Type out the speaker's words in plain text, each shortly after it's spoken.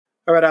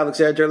All right,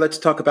 Alexander, let's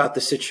talk about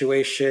the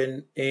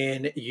situation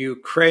in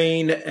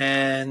Ukraine,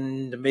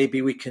 and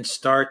maybe we can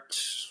start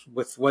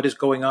with what is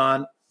going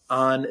on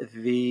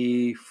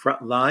the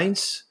front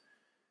lines,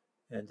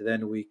 and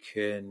then we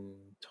can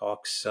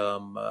talk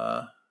some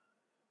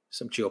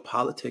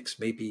geopolitics,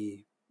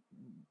 maybe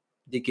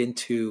dig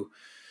into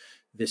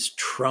this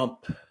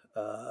Trump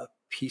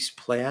peace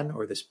plan,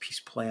 or this peace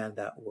plan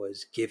that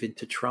was given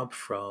to Trump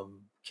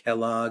from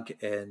Kellogg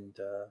and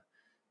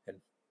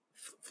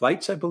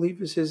Flights, I believe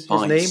is his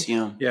name.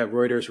 Yeah. Yeah,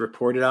 Reuters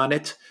reported on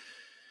it.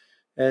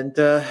 And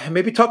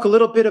maybe talk a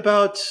little bit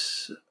about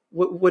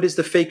what is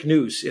the fake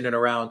news in and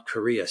around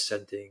Korea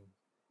sending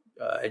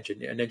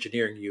an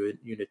engineering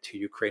unit to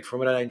Ukraine. From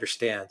what I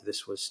understand,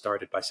 this was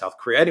started by South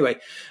Korea. Anyway,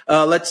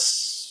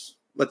 let's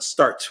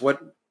start. What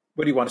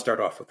do you want to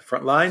start off with? The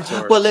front lines?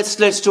 Or? Well,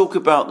 let's talk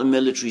about the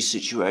military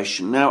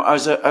situation. Now,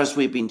 as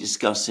we've been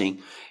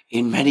discussing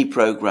in many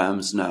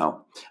programs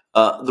now,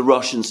 the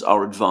Russians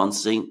are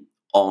advancing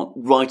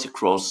right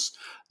across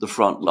the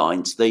front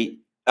lines. They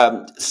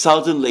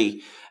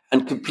suddenly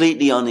and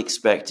completely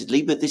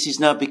unexpectedly, but this is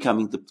now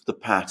becoming the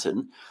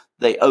pattern,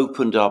 they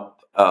opened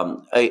up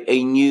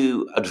a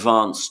new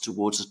advance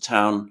towards a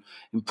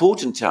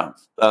important town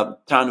of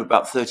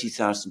about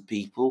 30,000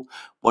 people,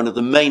 one of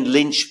the main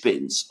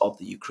linchpins of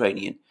the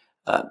Ukrainian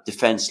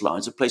defense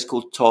lines, a place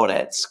called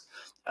Toretsk.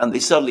 And they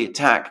suddenly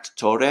attacked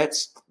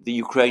Toretsk. The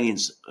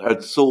Ukrainians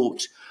had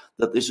thought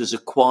that this was a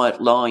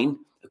quiet line,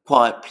 a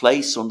quiet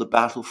place on the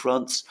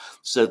battlefronts,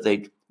 so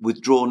they'd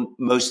withdrawn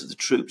most of the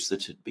troops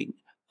that had been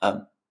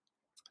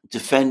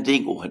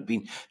defending or had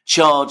been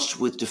charged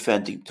with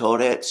defending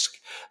Toretsk.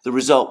 The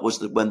result was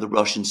that when the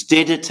Russians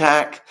did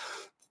attack,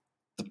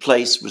 the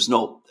place was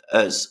not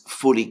as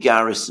fully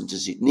garrisoned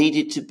as it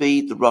needed to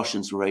be. The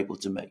Russians were able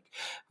to make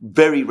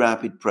very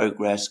rapid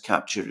progress,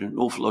 captured an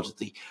awful lot of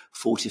the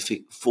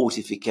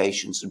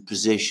fortifications and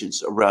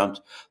positions around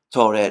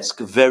Toretsk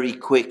very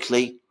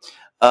quickly.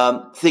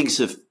 Things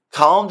have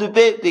calmed a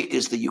bit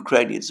because the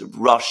Ukrainians have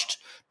rushed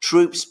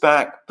troops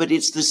back, but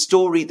it's the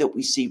story that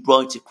we see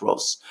right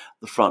across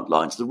the front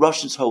lines. The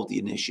Russians hold the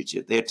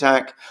initiative. They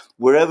attack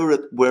wherever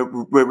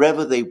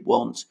they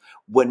want,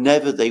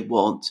 whenever they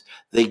want.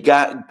 They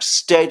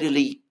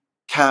steadily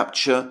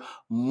capture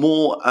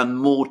more and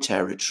more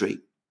territory.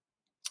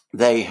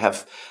 They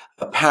have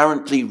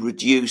apparently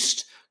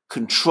reduced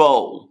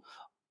control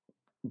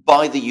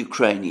by the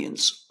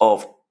Ukrainians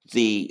of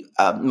the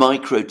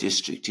micro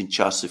district in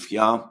Chasiv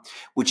Yar,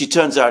 which it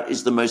turns out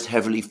is the most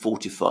heavily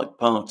fortified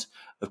part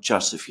of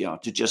Chasiv Yar,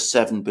 to just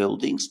 7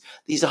 buildings.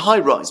 These are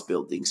high-rise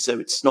buildings, so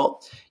it's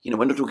not,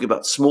 we're not talking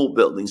about small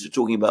buildings, we're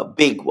talking about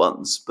big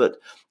ones, but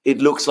it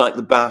looks like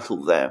the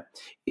battle there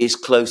is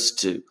close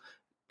to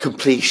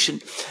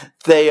completion.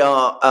 They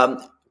are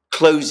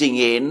closing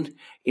in.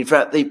 In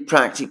fact, they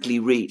practically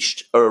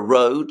reached a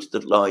road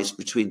that lies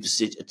between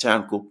a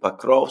town called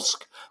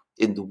Pakrovsk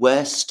in the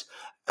west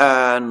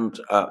and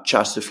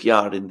Chasiv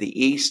Yar in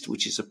the east,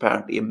 which is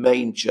apparently a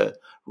major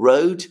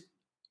road.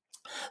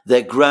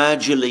 They're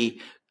gradually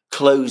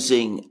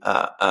closing,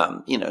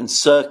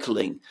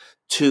 encircling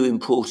 2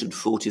 important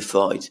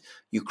fortified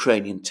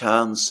Ukrainian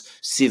towns,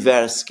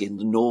 Siversk in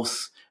the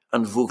north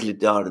and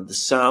Vuhledar in the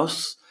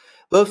south.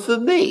 But for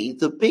me,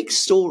 the big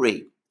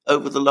story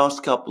over the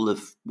last couple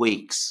of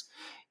weeks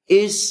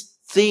is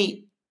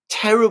the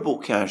terrible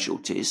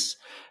casualties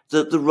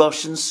that the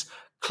Russians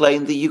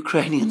claim the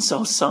Ukrainians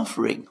are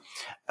suffering.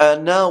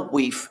 And now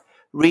we've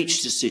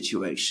reached a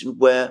situation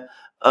where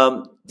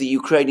the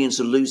Ukrainians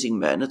are losing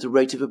men at the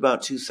rate of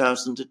about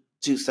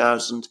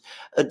 2,000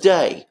 a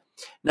day.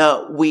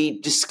 Now,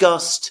 we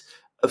discussed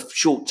a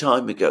short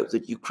time ago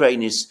that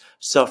Ukraine is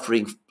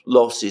suffering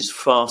losses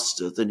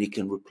faster than it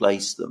can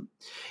replace them.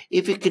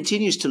 If it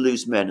continues to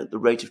lose men at the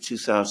rate of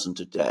 2,000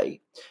 a day,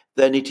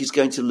 then it is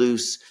going to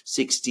lose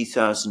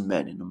 60,000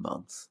 men in a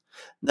month.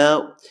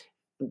 Now,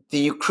 the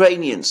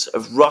Ukrainians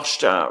have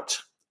rushed out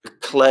a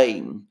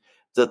claim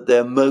that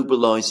they're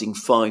mobilizing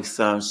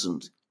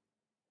 5,000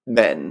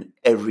 men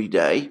every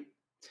day.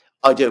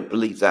 I don't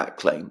believe that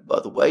claim, by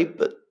the way,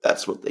 but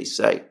that's what they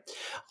say.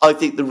 I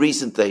think the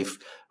reason they've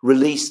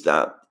released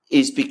that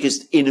is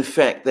because, in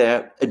effect,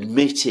 they're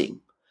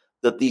admitting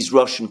that these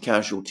Russian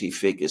casualty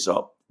figures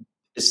are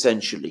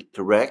essentially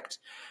correct,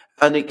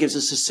 and it gives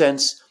us a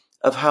sense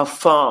of how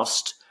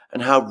fast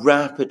and how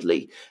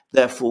rapidly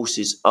their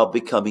forces are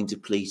becoming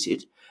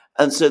depleted.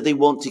 And so they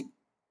want to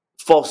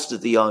foster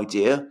the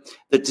idea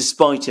that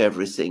despite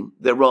everything,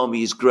 their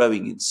army is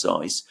growing in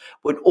size,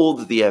 when all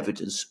of the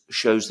evidence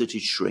shows that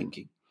it's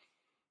shrinking.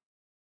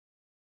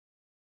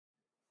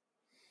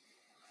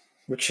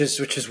 Which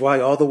is why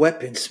all the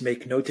weapons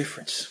make no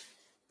difference.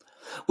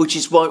 Which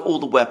is why all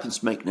the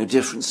weapons make no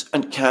difference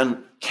and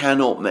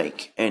cannot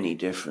make any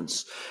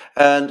difference.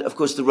 And of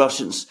course, the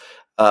Russians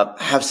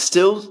have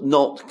still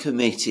not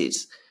committed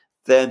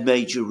their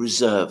major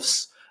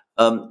reserves.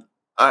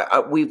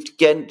 We've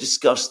again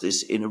discussed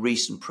this in a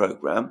recent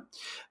program,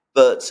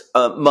 but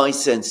my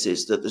sense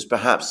is that there's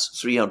perhaps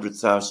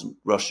 300,000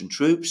 Russian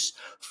troops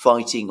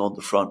fighting on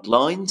the front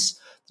lines.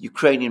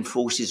 Ukrainian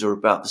forces are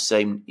about the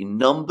same in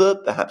number,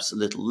 perhaps a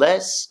little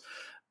less,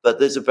 but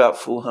there's about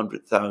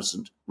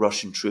 400,000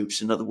 Russian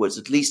troops. In other words,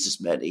 at least as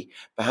many,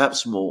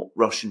 perhaps more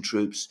Russian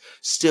troops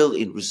still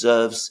in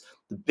reserves.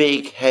 The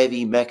big,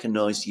 heavy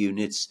mechanized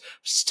units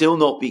still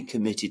not being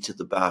committed to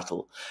the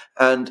battle.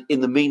 And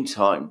in the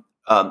meantime,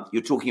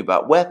 you're talking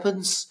about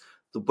weapons,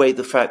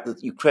 the fact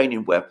that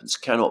Ukrainian weapons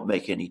cannot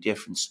make any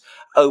difference.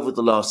 Over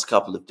the last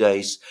couple of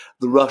days,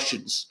 the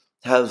Russians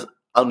have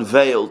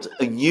unveiled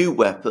a new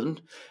weapon,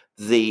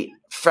 the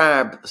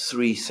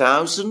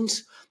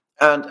FAB-3000,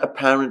 and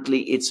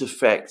apparently its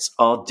effects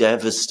are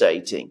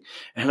devastating.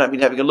 And I've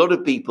been having a lot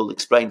of people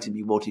explain to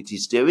me what it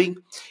is doing.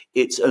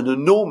 It's an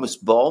enormous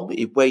bomb.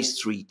 It weighs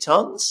 3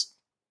 tons.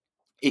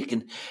 It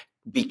can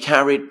be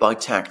carried by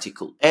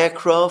tactical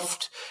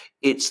aircraft.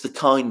 It's the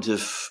kind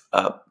of,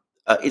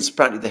 it's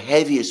apparently the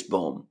heaviest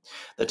bomb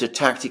that a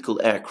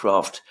tactical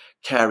aircraft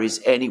carries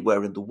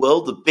anywhere in the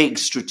world. The big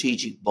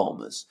strategic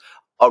bombers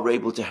are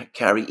able to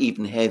carry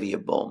even heavier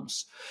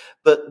bombs.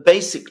 But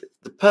basically,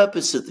 the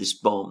purpose of this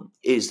bomb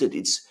is that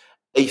it's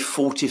a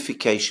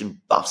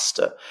fortification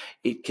buster.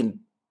 It can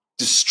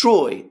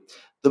destroy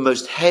the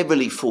most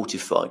heavily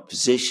fortified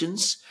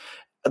positions.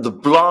 The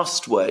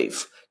blast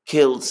wave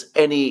kills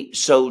any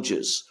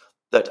soldiers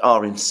that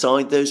are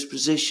inside those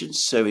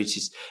positions. So it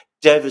is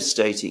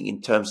devastating in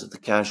terms of the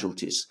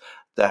casualties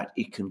that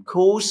it can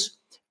cause.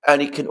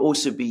 And it can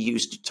also be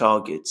used to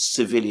target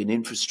civilian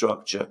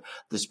infrastructure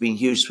that's being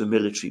used for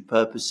military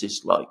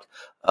purposes, like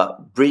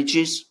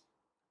bridges,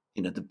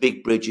 the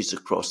big bridges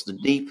across the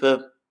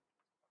Dnieper,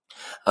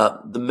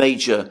 the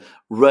major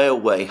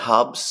railway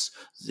hubs,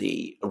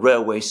 the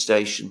railway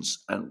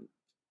stations and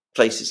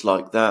places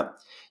like that.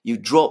 You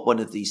drop one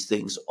of these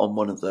things on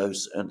one of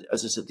those, and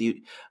as I said,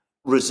 the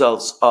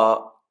results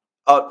are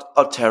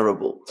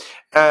terrible.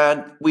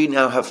 And we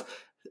now have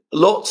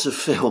lots of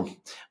film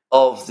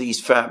of these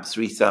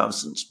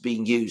FAB-3000s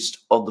being used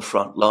on the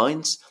front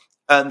lines,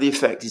 and the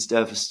effect is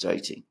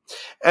devastating.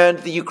 And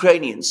the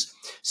Ukrainians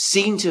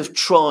seem to have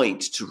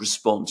tried to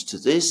respond to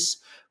this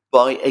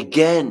by,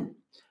 again,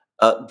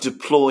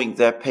 deploying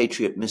their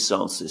Patriot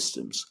missile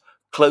systems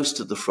close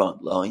to the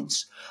front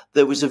lines.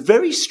 There was a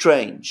very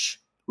strange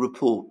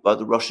report by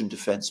the Russian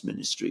Defense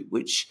Ministry,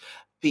 which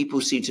people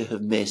seem to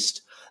have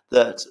missed,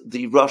 that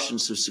the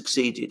Russians have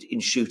succeeded in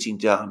shooting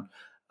down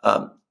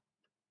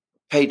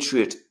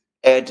Patriot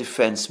air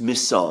defense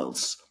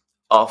missiles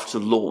after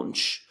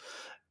launch.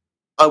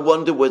 I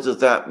wonder whether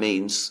that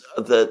means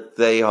that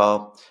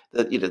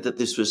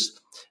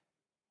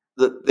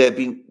they've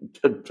been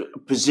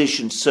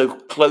positioned so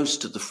close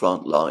to the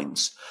front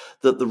lines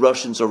that the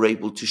Russians are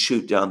able to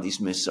shoot down these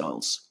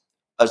missiles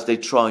as they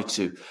try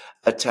to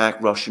attack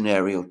Russian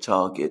aerial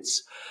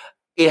targets.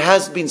 It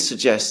has been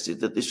suggested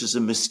that this was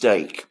a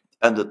mistake,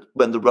 and that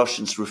when the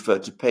Russians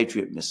referred to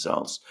Patriot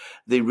missiles,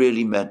 they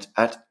really meant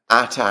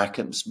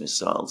ATACMS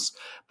missiles.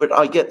 But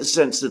I get the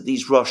sense that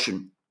these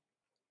Russian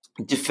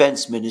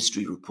Defense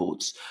Ministry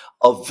reports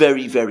are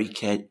very, very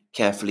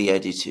carefully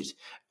edited,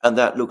 and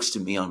that looks to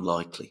me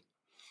unlikely.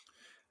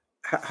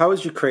 How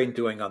is Ukraine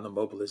doing on the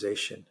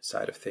mobilization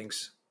side of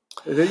things?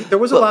 There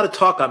was a lot of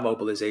talk on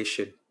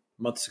mobilization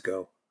months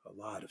ago, a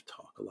lot of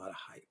talk, a lot of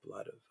hype, a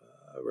lot of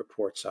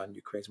reports on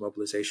Ukraine's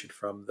mobilization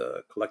from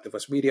the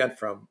collectivist media and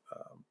from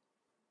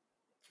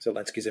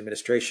Zelensky's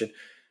administration.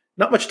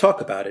 Not much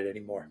talk about it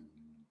anymore.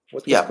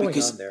 What's going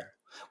on there?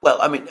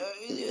 Well, I mean,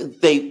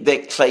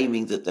 they're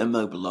claiming that they're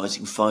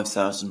mobilizing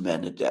 5,000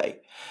 men a day.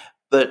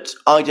 But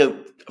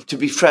to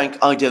be frank,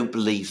 I don't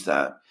believe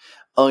that.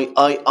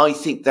 I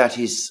think that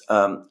is,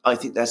 I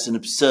think that's an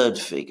absurd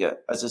figure.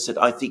 As I said,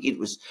 I think it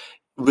was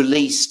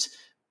released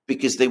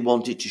because they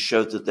wanted to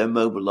show that they're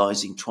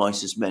mobilizing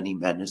twice as many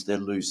men as they're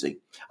losing.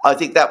 I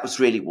think that was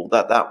really what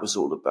that was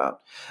all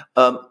about.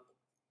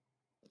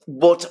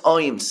 What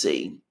I am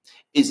seeing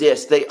is,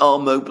 yes, they are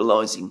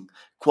mobilizing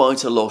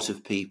quite a lot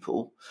of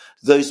people.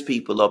 Those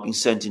people are being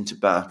sent into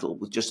battle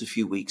with just a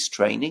few weeks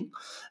training.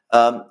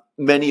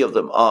 Many of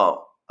them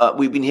are,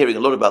 we've been hearing a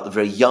lot about the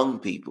very young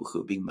people who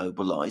are being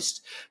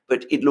mobilized,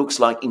 but it looks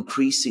like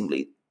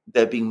increasingly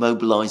they're being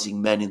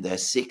mobilizing men in their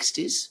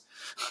 60s.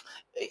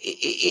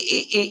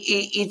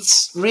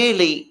 It's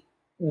really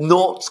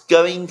not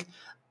going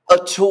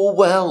at all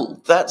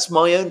well. That's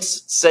my own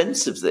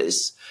sense of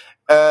this.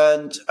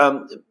 And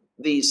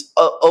these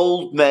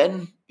old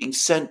men being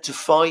sent to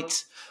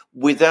fight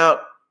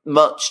without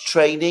much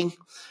training.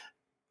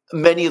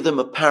 Many of them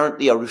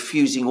apparently are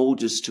refusing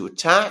orders to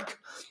attack.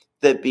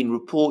 There have been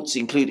reports,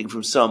 including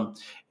from some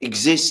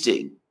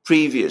existing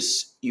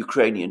previous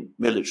Ukrainian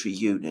military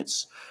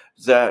units,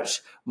 that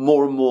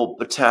more and more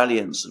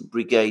battalions and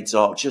brigades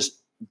are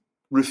just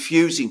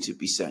refusing to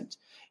be sent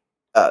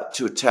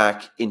to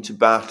attack into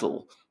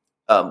battle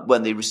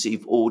when they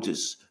receive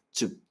orders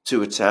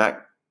to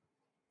attack.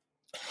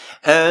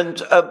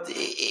 And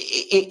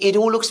it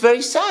all looks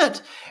very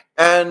sad.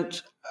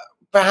 And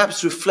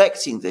perhaps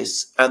reflecting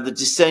this and the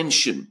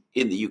dissension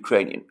in the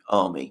Ukrainian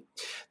army.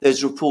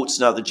 There's reports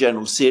now that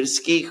General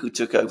Syrskyi, who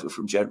took over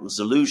from General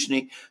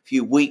Zaluzhny a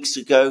few weeks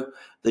ago,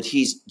 that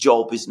his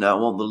job is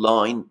now on the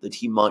line, that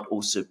he might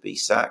also be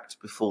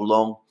sacked before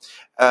long.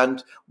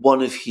 And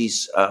one of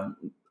his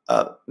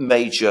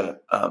major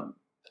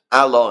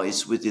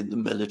allies within the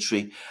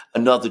military,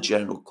 another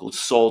general called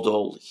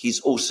Sodol, he's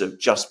also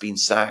just been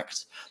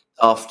sacked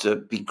after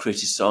being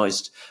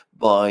criticized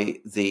by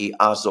the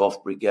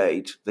Azov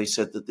brigade. They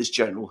said that this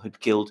general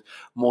had killed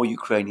more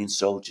Ukrainian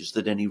soldiers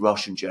than any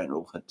Russian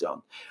general had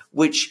done,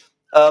 which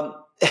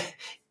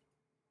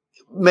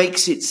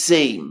makes it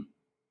seem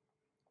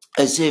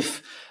as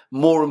if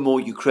more and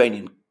more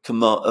Ukrainian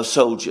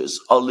soldiers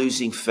are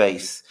losing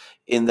faith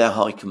in their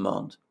high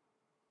command.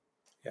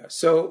 Yeah.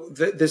 So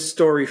this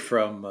story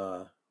from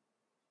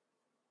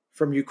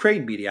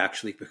Ukraine media,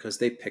 actually, because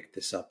they picked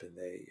this up and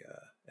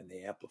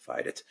they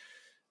amplified it,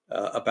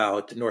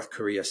 about North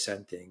Korea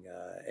sending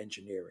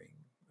engineering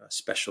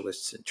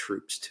specialists and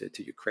troops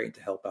to Ukraine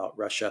to help out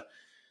Russia.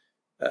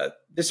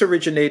 This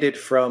originated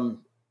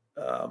from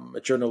a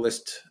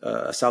journalist,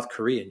 a South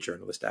Korean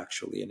journalist,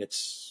 actually, and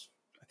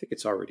I think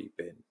it's already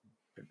been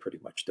pretty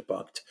much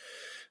debunked.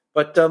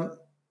 But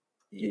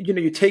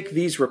you take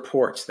these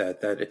reports that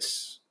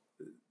it's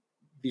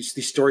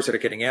these stories that are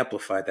getting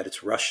amplified, that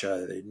it's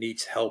Russia that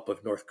needs help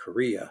of North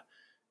Korea.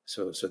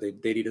 So they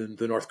need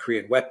the North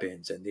Korean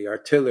weapons and the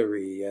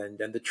artillery and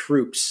the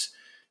troops.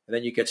 And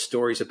then you get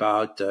stories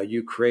about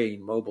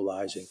Ukraine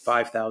mobilizing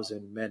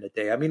 5,000 men a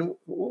day. I mean,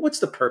 what's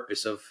the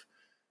purpose of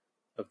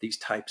these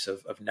types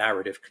of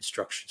narrative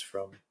constructions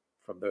from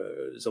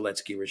the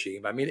Zelensky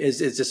regime? I mean, is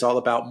this all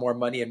about more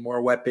money and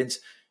more weapons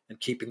and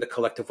keeping the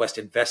collective West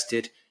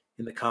invested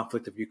in the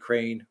conflict of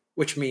Ukraine,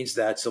 which means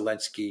that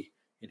Zelensky,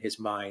 in his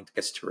mind,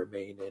 gets to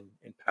remain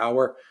in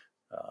power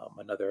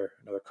another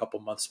couple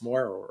months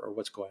more, or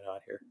what's going on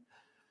here?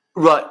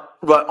 Right.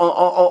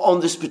 On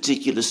this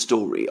particular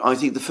story, I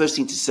think the first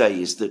thing to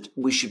say is that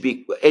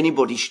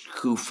anybody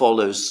who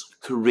follows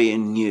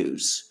Korean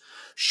news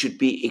should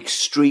be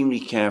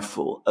extremely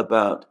careful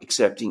about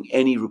accepting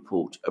any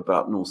report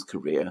about North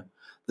Korea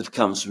that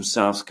comes from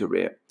South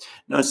Korea.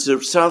 Now, so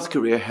South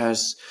Korea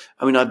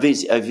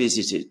I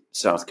visited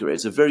South Korea.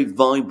 It's a very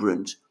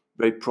vibrant,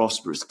 very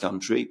prosperous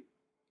country.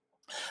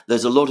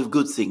 There's a lot of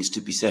good things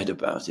to be said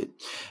about it.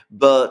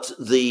 But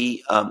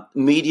the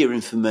media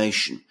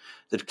information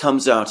that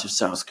comes out of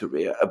South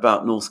Korea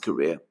about North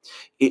Korea,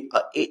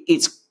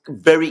 it's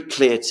very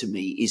clear to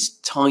me, is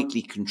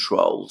tightly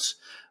controlled,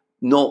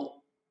 not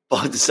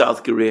by the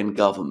South Korean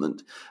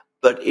government,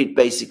 but it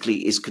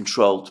basically is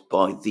controlled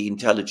by the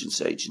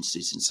intelligence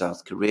agencies in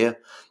South Korea,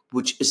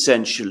 which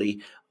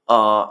essentially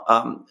are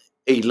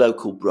a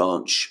local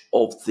branch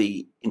of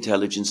the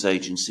intelligence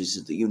agencies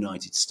of the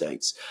United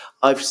States.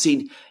 I've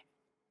seen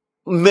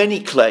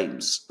many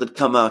claims that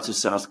come out of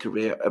South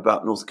Korea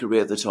about North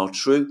Korea that are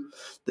true.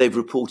 They've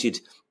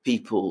reported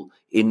people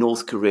in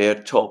North Korea,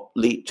 top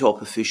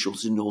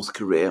officials in North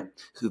Korea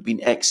who've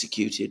been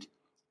executed,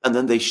 and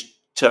then they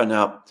turn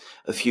up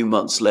a few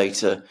months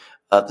later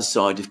at the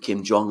side of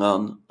Kim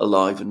Jong-un,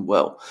 alive and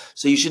well.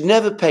 So you should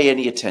never pay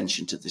any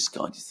attention to this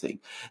kind of thing.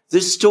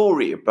 This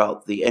story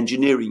about the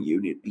engineering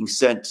unit being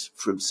sent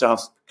from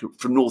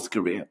North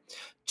Korea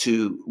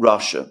to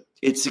Russia,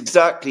 it's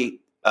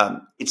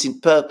in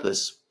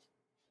purpose,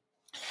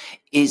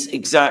 is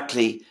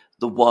exactly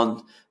the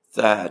one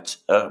that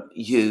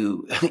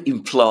you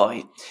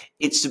imply.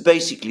 It's to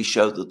basically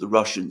show that the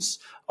Russians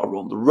are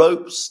on the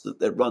ropes, that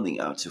they're running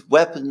out of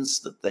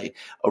weapons, that they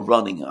are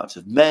running out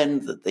of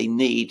men, that they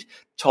need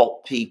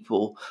top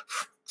people.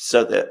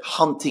 So they're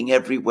hunting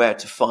everywhere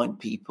to find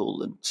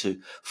people and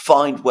to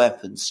find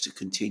weapons to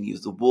continue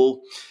the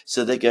war.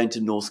 So they're going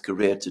to North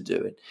Korea to do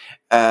it.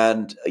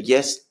 And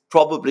yes,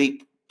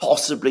 possibly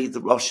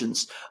the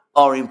Russians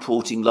are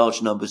importing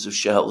large numbers of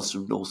shells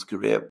from North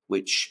Korea,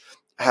 which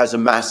has a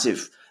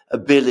massive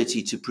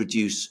ability to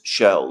produce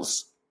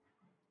shells.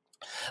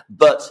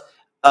 But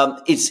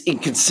it's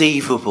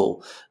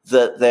inconceivable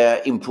that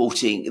they're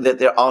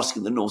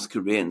asking the North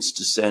Koreans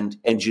to send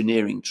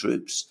engineering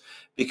troops,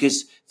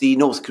 because the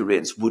North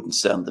Koreans wouldn't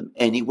send them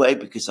anyway,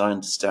 because I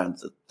understand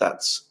that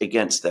that's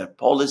against their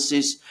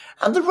policies,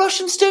 and the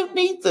Russians don't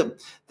need them.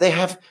 They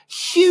have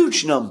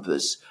huge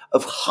numbers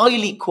of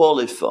highly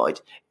qualified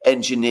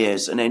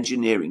engineers and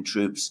engineering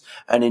troops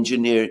and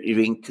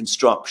engineering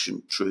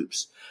construction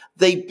troops.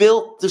 They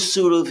built the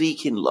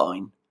Surovikin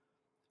line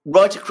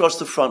right across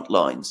the front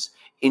lines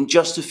in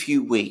just a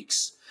few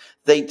weeks.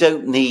 They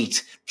don't need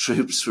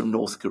troops from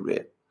North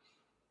Korea.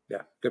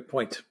 Yeah, good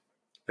point.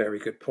 Very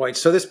good point.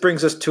 So this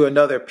brings us to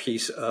another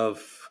piece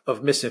of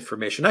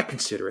misinformation. I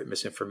consider it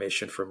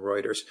misinformation from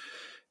Reuters,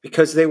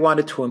 because they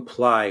wanted to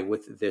imply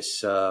with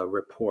this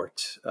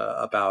report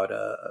about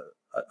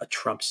a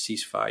Trump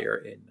ceasefire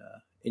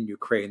in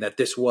Ukraine that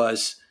this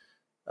was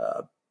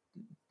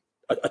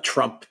a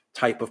Trump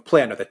type of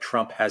plan, or that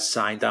Trump has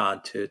signed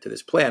on to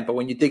this plan. But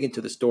when you dig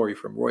into the story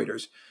from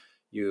Reuters,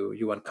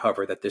 you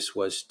uncover that this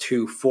was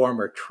two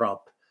former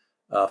Trump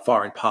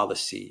foreign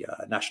policy,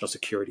 national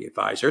security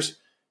advisors,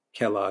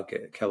 Kellogg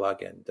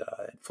and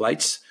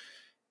Flights,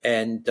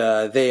 and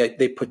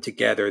they put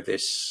together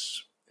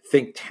this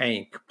think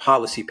tank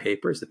policy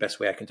paper, is the best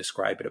way I can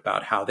describe it,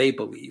 about how they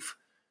believe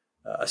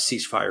a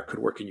ceasefire could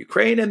work in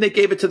Ukraine, and they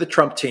gave it to the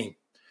Trump team.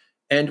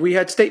 And we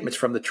had statements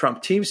from the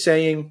Trump team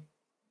saying,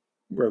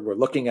 we're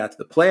looking at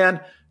the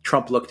plan.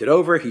 Trump looked it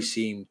over. He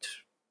seemed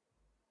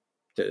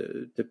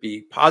to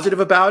be positive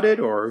about it,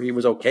 or he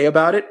was okay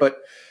about it, but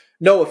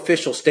no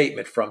official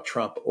statement from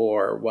Trump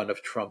or one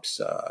of Trump's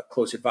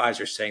close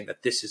advisors saying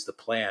that this is the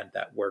plan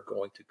that we're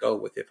going to go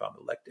with if I'm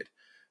elected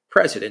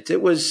president.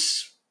 It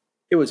was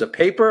a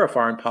paper, a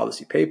foreign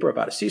policy paper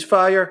about a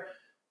ceasefire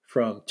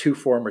from two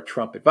former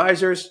Trump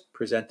advisors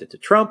presented to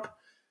Trump,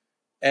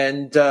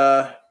 and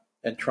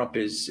Trump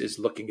is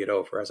looking it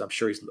over, as I'm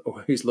sure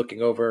he's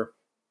looking over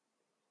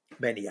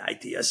many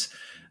ideas.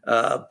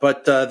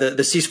 But the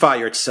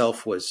ceasefire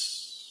itself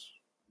was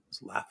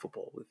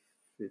laughable.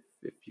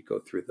 If you go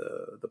through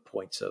the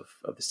points of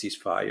the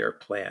ceasefire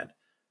plan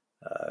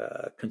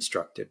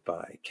constructed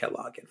by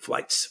Kellogg and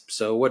Flights.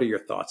 So, what are your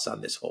thoughts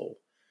on this whole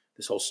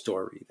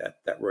story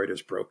that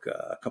Reuters broke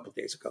a couple of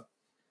days ago?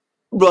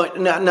 Right.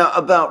 Now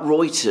about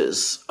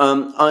Reuters,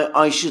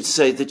 I should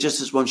say that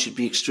just as one should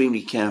be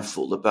extremely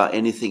careful about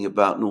anything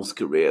about North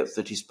Korea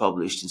that is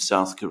published in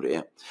South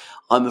Korea,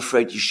 I'm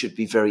afraid you should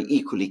be very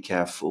equally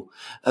careful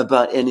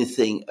about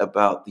anything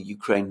about the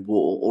Ukraine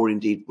war or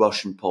indeed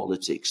Russian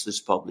politics that's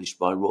published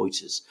by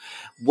Reuters.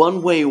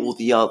 One way or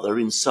the other,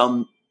 through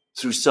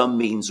some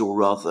means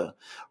or other,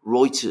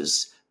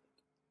 Reuters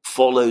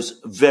follows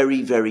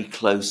very, very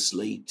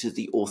closely to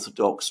the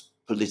orthodox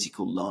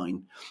political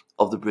line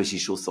of the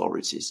British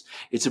authorities.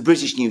 It's a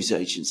British news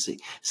agency,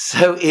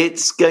 so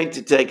it's going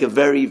to take a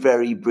very,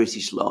 very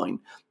British line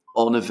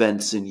on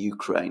events in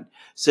Ukraine.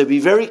 So be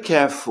very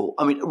careful.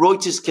 I mean,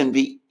 Reuters can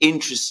be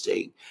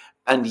interesting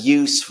and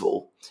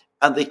useful,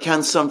 and they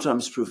can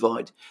sometimes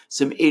provide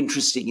some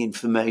interesting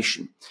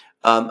information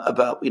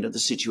about, the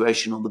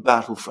situation on the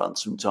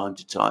battlefronts from time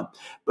to time.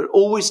 But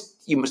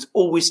you must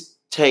always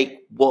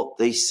take what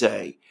they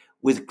say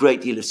with a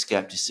great deal of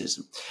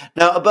skepticism.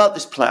 Now, about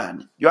this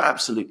plan, you're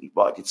absolutely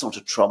right. It's not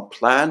a Trump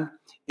plan.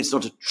 It's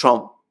not a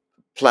Trump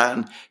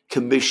plan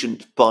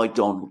commissioned by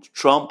Donald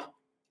Trump.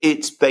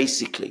 It's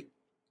basically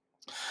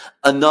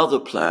another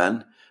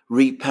plan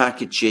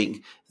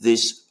repackaging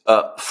this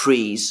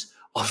freeze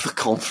of the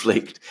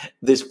conflict,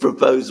 this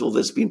proposal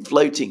that's been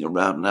floating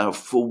around now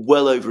for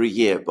well over a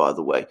year, by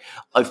the way.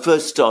 I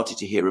first started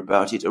to hear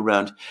about it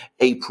around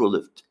April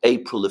of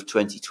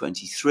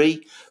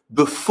 2023,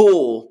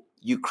 before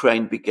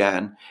Ukraine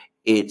began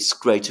its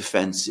great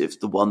offensive,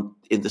 the one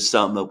in the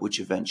summer, which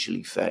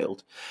eventually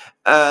failed.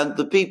 And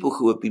the people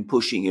who have been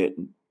pushing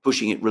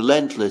it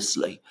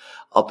relentlessly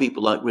are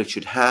people like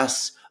Richard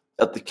Haass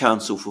at the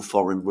Council for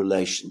Foreign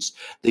Relations.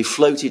 They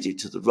floated it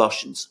to the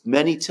Russians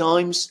many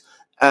times,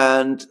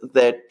 and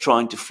they're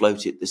trying to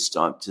float it this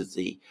time to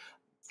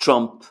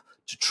Trump,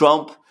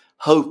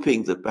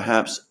 hoping that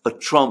perhaps a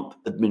Trump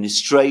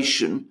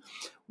administration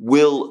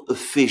will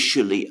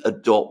officially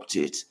adopt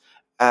it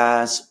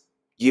as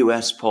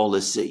US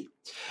policy.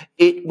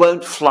 It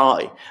won't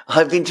fly.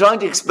 I've been trying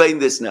to explain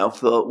this now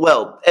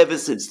ever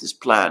since this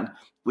plan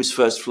was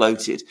first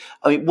floated.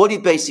 I mean, what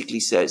it basically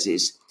says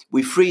is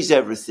we freeze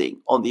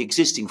everything on the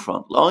existing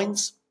front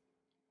lines.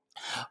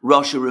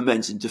 Russia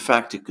remains in de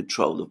facto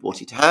control of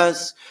what it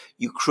has.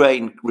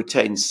 Ukraine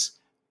retains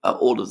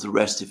all of the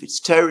rest of its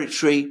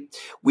territory.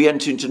 We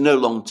enter into no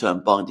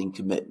long-term binding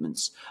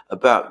commitments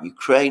about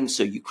Ukraine,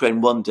 so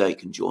Ukraine one day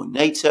can join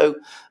NATO,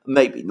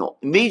 maybe not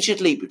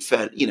immediately, but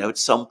at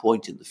some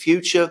point in the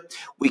future.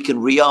 We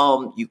can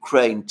rearm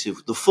Ukraine to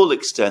the full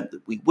extent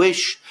that we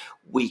wish.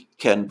 We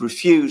can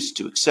refuse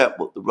to accept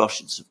what the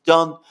Russians have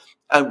done,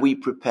 and we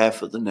prepare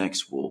for the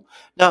next war.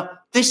 Now,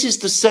 this is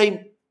the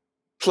same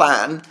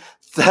plan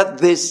that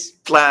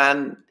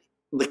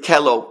the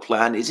Kellogg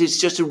plan is. It's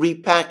just a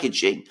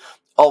repackaging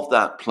of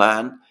that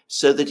plan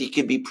so that it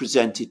can be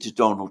presented to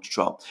Donald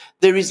Trump.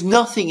 There is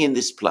nothing in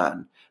this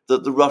plan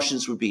that the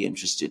Russians would be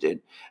interested in.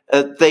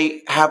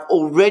 They have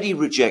already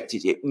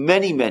rejected it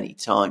many, many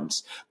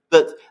times,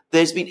 but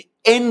there's been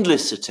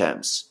endless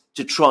attempts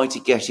to try to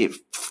get it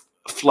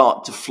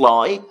to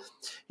fly.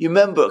 You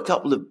remember a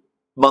couple of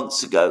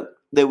months ago,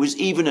 there was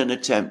even an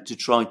attempt to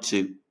try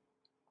to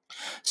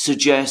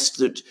suggest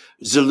that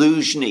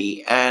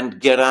Zaluzhny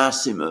and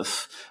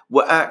Gerasimov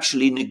were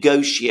actually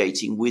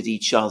negotiating with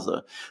each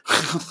other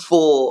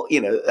for,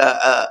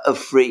 a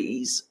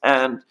freeze,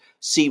 and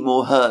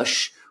Seymour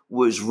Hersh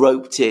was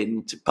roped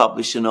in to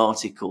publish an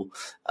article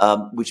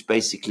which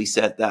basically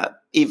said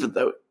that, even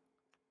though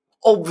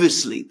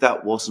obviously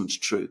that wasn't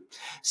true.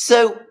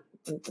 So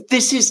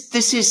this is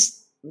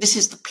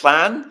the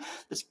plan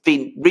that's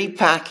been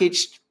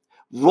repackaged.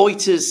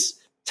 Reuters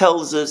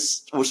tells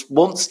us, or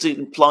wants to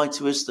imply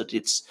to us, that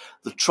it's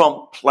the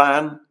Trump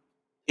plan.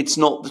 It's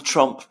not the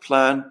Trump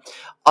plan.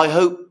 I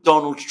hope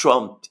Donald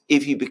Trump,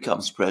 if he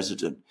becomes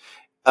president,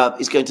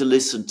 is going to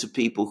listen to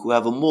people who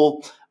have a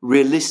more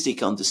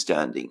realistic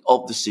understanding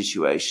of the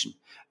situation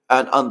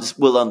and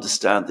will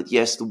understand that,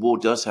 yes, the war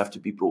does have to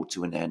be brought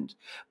to an end,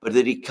 but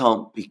that it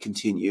can't be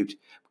continued,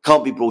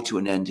 can't be brought to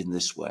an end in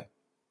this way.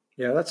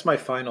 Yeah, that's my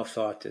final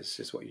thought.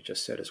 Is what you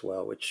just said as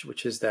well,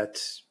 which is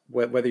that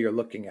whether you're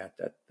looking at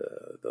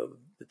the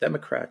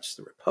Democrats,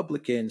 the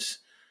Republicans,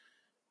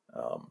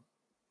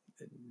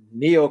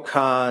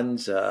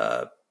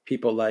 neocons,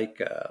 people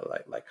like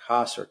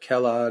Haas or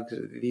Kellogg,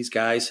 these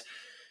guys,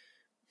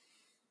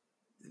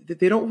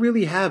 they don't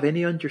really have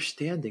any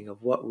understanding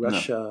of what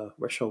Russia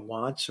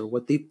wants or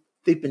what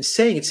they've been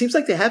saying. It seems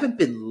like they haven't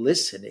been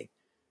listening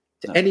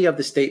to any of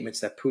the statements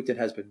that Putin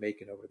has been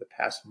making over the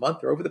past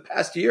month or over the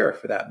past year,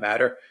 for that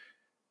matter.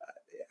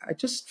 I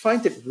just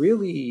find it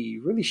really,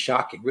 really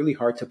shocking, really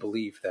hard to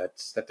believe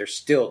that they're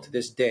still, to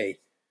this day,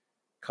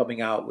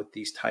 coming out with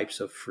these types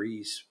of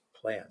freeze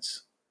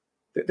plans.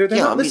 They're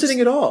not listening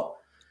at all.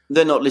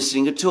 They're not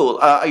listening at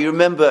all. I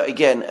remember,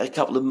 again, a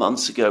couple of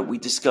months ago, we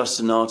discussed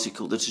an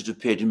article that had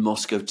appeared in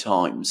Moscow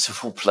Times, of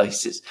all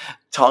places,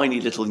 tiny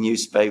little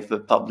newspaper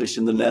published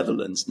in the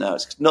Netherlands. Now,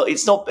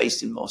 it's not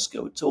based in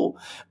Moscow at all,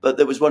 but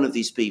there was one of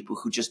these people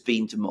who just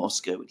been to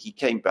Moscow, and he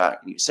came back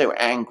and he was so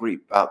angry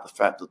about the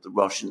fact that the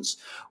Russians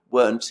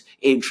weren't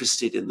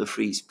interested in the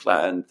freeze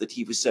plan that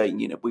he was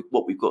saying,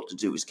 what we've got to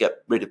do is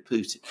get rid of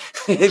Putin.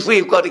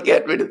 We've got to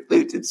get rid of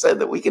Putin so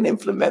that we can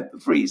implement the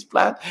freeze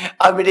plan.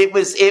 I mean,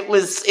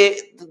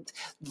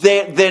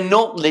 they're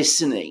not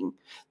listening.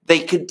 They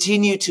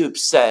continue to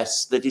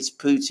obsess that it's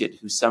Putin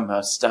who's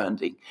somehow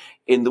standing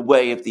in the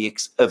way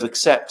of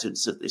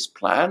acceptance of this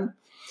plan.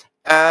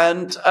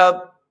 And,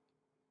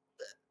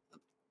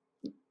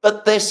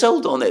 but they're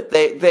sold on it.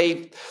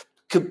 They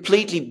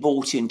completely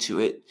bought into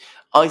it.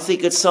 I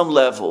think at some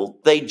level,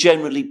 they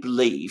generally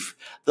believe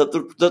that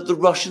the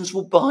Russians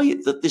will buy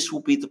it, that this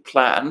will be the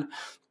plan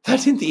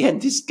that in the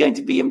end is going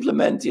to be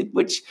implemented,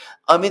 which,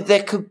 I mean,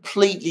 they're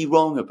completely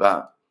wrong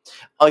about.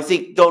 I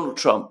think Donald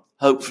Trump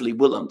hopefully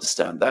will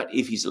understand that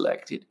if he's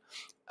elected.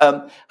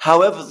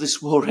 However this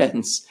war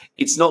ends,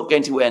 it's not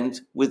going to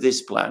end with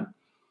this plan.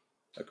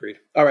 Agreed.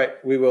 All right,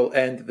 we will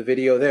end the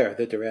video there.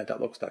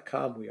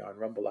 TheDuran.looks.com. We are on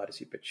Rumble,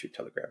 Odyssey, BitChute,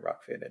 Telegram,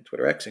 Rockfin, and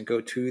Twitter X. And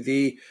go to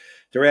the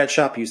Duran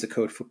shop. Use the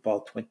code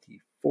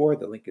football24.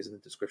 The link is in the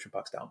description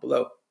box down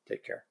below.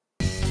 Take care.